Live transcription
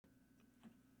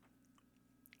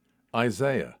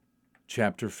Isaiah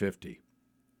chapter 50.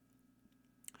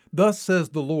 Thus says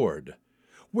the Lord,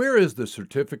 where is the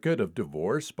certificate of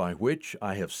divorce by which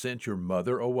I have sent your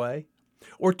mother away?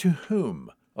 Or to whom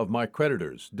of my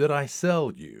creditors did I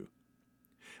sell you?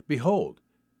 Behold,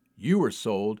 you were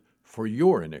sold for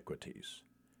your iniquities,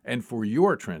 and for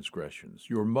your transgressions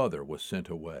your mother was sent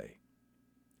away.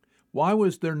 Why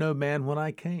was there no man when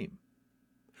I came?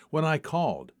 When I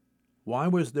called, why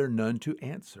was there none to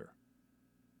answer?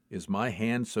 Is my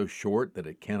hand so short that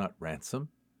it cannot ransom?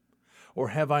 Or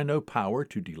have I no power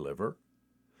to deliver?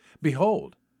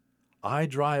 Behold, I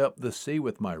dry up the sea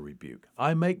with my rebuke.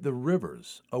 I make the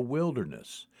rivers a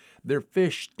wilderness. Their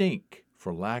fish stink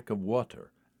for lack of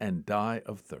water and die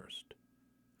of thirst.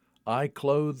 I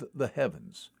clothe the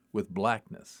heavens with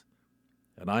blackness,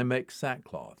 and I make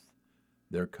sackcloth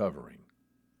their covering.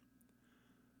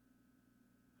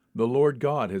 The Lord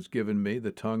God has given me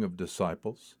the tongue of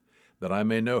disciples, that I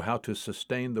may know how to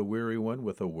sustain the weary one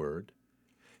with a word.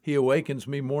 He awakens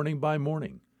me morning by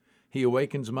morning. He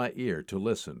awakens my ear to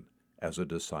listen as a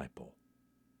disciple.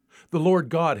 The Lord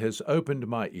God has opened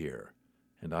my ear,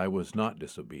 and I was not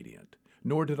disobedient,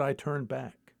 nor did I turn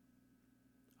back.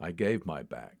 I gave my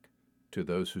back to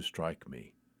those who strike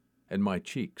me, and my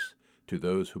cheeks to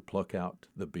those who pluck out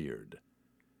the beard.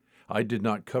 I did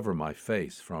not cover my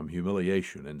face from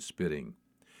humiliation and spitting,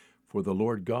 for the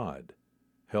Lord God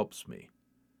helps me.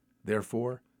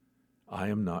 Therefore, I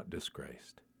am not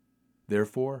disgraced.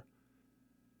 Therefore,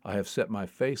 I have set my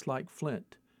face like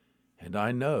flint, and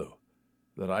I know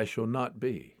that I shall not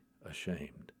be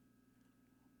ashamed.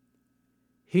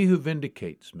 He who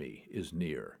vindicates me is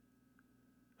near.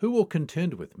 Who will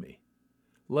contend with me?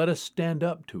 Let us stand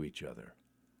up to each other.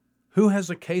 Who has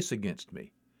a case against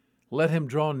me? Let him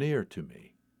draw near to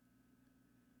me.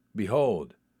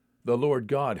 Behold, the Lord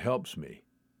God helps me.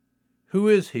 Who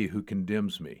is he who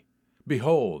condemns me?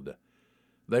 Behold,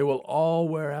 they will all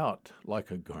wear out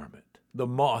like a garment. The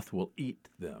moth will eat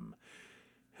them.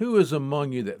 Who is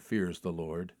among you that fears the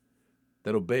Lord,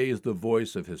 that obeys the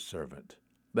voice of his servant,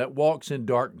 that walks in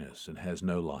darkness and has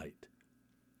no light?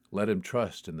 Let him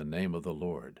trust in the name of the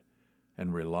Lord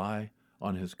and rely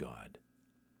on his God.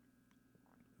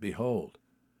 Behold,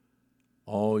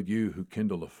 all you who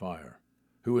kindle a fire,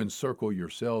 who encircle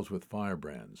yourselves with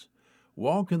firebrands,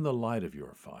 walk in the light of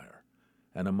your fire,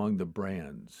 and among the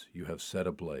brands you have set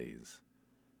ablaze.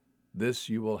 This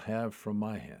you will have from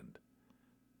my hand,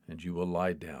 and you will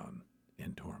lie down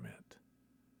in torment.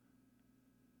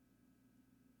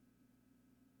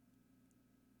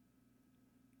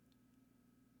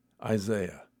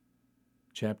 Isaiah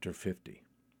chapter 50.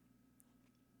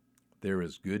 There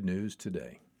is good news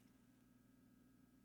today.